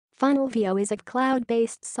FunnelVio is a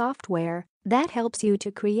cloud-based software that helps you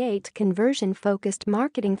to create conversion-focused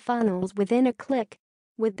marketing funnels within a click.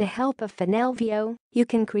 With the help of FunnelVio, you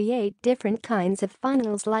can create different kinds of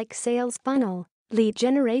funnels like sales funnel, lead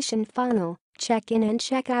generation funnel, check-in and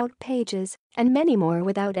check-out pages, and many more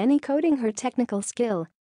without any coding or technical skill.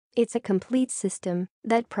 It's a complete system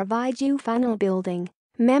that provides you funnel building,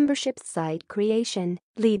 membership site creation,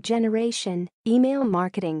 lead generation, email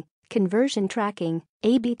marketing, conversion tracking,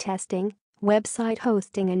 A/B testing, website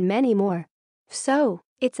hosting, and many more. So,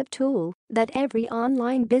 it's a tool that every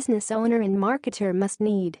online business owner and marketer must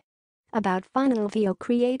need. About FunnelVio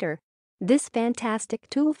Creator. This fantastic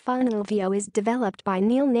tool FunnelVio is developed by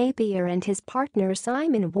Neil Napier and his partner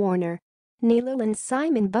Simon Warner. Neil and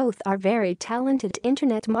Simon both are very talented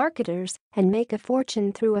internet marketers and make a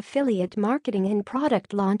fortune through affiliate marketing and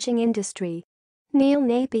product launching industry. Neil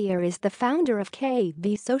Napier is the founder of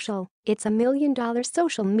KV Social. It's $1 million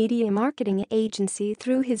social media marketing agency.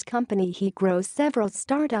 Through his company he grows several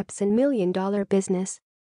startups and $1 million business.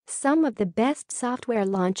 Some of the best software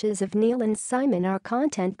launches of Neil and Simon are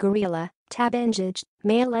Content Gorilla, TabEngage,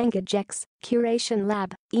 MailEngageX, Curation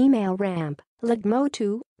Lab, Email Ramp,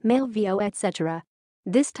 Legmo2, MailVio, etc.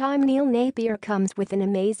 This time Neil Napier comes with an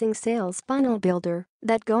amazing sales funnel builder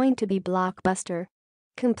that's going to be blockbuster.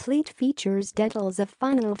 Complete features. Details of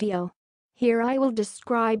FunnelVio. Here I will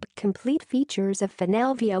describe complete features of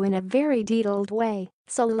FunnelVio in a very detailed way,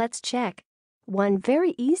 so let's check. 1.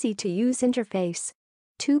 Very easy to use interface.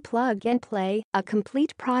 2. Plug and play, a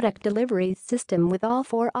complete product delivery system with all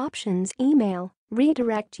 4 options: email,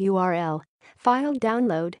 redirect URL, file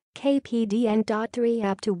download, KPD, and 3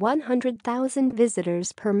 up to 100,000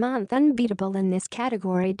 visitors per month, unbeatable in this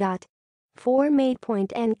category. 4. Made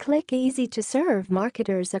point and click, easy to serve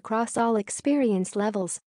marketers across all experience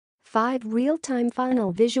levels. 5. Real-time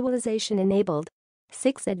funnel visualization enabled.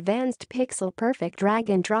 6. Advanced pixel perfect drag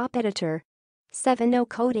and drop editor. 7. No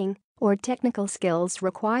coding or technical skills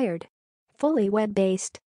required. Fully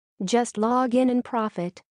web-based. Just log in and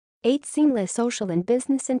profit. 8. Seamless social and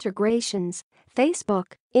business integrations.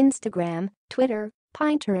 Facebook, Instagram, Twitter,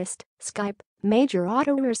 Pinterest, Skype, major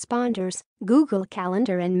autoresponders, Google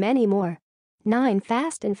Calendar, and many more. 9.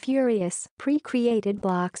 Fast and furious pre-created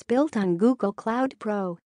blocks built on Google Cloud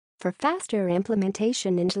Pro. For faster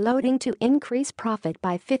implementation and loading to increase profit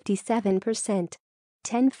by 57%.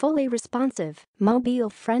 10. Fully responsive,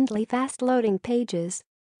 mobile-friendly fast-loading pages.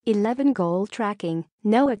 11. Goal tracking,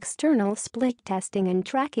 no external split testing and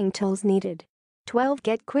tracking tools needed. 12.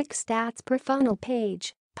 Get quick stats per funnel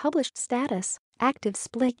page, published status, active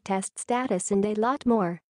split test status, and a lot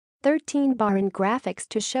more. 13. Bar and graphics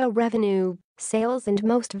to show revenue, sales, and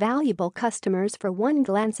most valuable customers for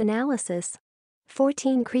one-glance analysis.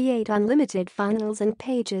 14. Create unlimited funnels and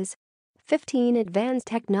pages. 15. Advanced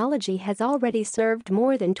technology has already served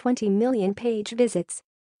more than 20 million page visits.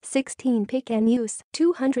 16. Pick and use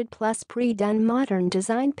 200+ pre-done modern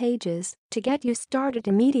design pages to get you started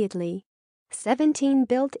immediately. 17.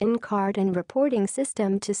 Built-in card and reporting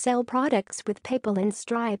system to sell products with PayPal and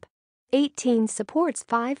Stripe. 18. Supports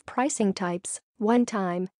 5 pricing types: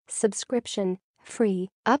 one-time, subscription, free,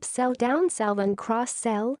 upsell, downsell, and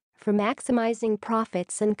cross-sell for maximizing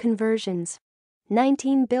profits and conversions.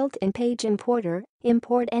 19. Built-in page importer,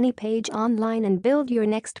 import any page online and build your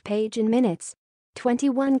next page in minutes.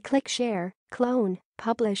 21. Click, share, clone,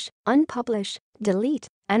 publish, unpublish, delete,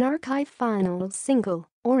 and archive funnels single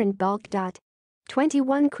or in bulk.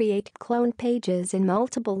 21. Create clone pages in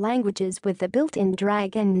multiple languages with the built-in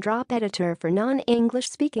drag and drop editor for non-English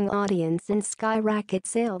speaking audience and skyrocket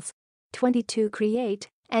sales. 22. Create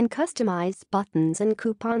and customize buttons and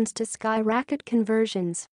coupons to skyrocket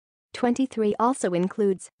conversions. 23. Also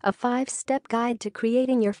includes a 5-step guide to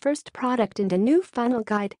creating your first product and a new funnel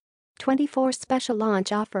guide. 24. Special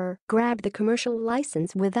launch offer, grab the commercial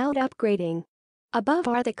license without upgrading. Above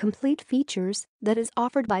are the complete features that is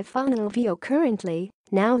offered by FunnelVio currently.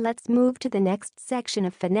 Now let's move to the next section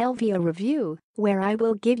of FunnelVio review, where I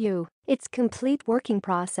will give you its complete working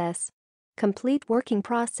process. Complete working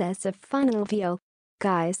process of FunnelVio.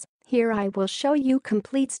 Guys, here I will show you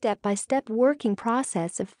complete step-by-step working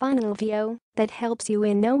process of FunnelVio that helps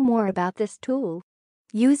you know more about this tool.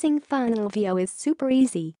 Using FunnelVio is super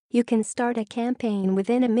easy. You can start a campaign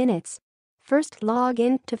within minutes. First, log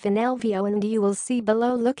in to FunnelVio and you will see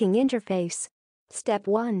below looking interface. Step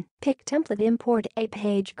 1. Pick template, import a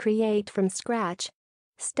page, create from scratch.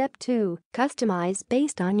 Step 2. Customize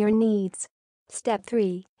based on your needs. Step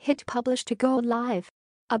 3. Hit publish to go live.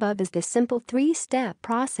 Above is the simple 3-step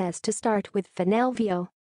process to start with FunnelVio.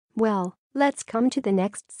 Well, Let's come to the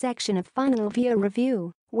next section of FunnelVio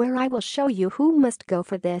review, where I will show you who must go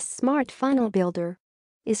for this smart funnel builder.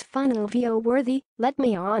 Is FunnelVio worthy? Let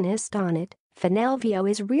me honest on it. FunnelVio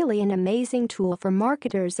is really an amazing tool for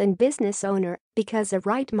marketers and business owner because a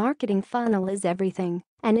right marketing funnel is everything,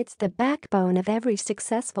 and it's the backbone of every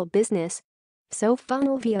successful business. So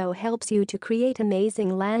FunnelVio helps you to create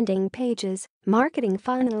amazing landing pages, marketing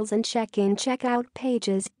funnels and check-in checkout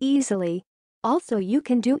pages easily. Also, you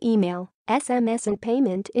can do email, SMS and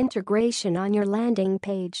payment integration on your landing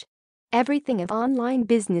page. Everything of online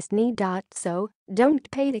business need. So, don't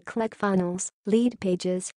pay to Clickfunnels,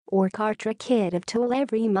 Leadpages, or Kartra kit of tool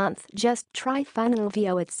every month. Just try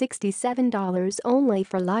FunnelVio at $67 only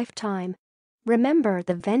for lifetime. Remember,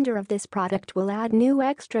 the vendor of this product will add new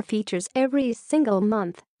extra features every single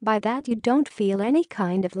month. By that you don't feel any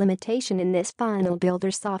kind of limitation in this funnel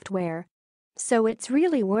builder software. So it's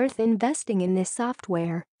really worth investing in this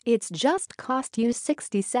software. It's just cost you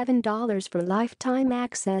 $67 for lifetime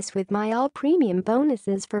access with my all premium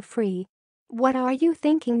bonuses for free. What are you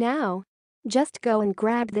thinking now? Just go and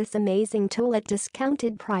grab this amazing tool at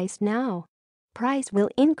discounted price now. Price will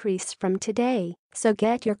increase from today, so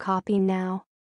get your copy now.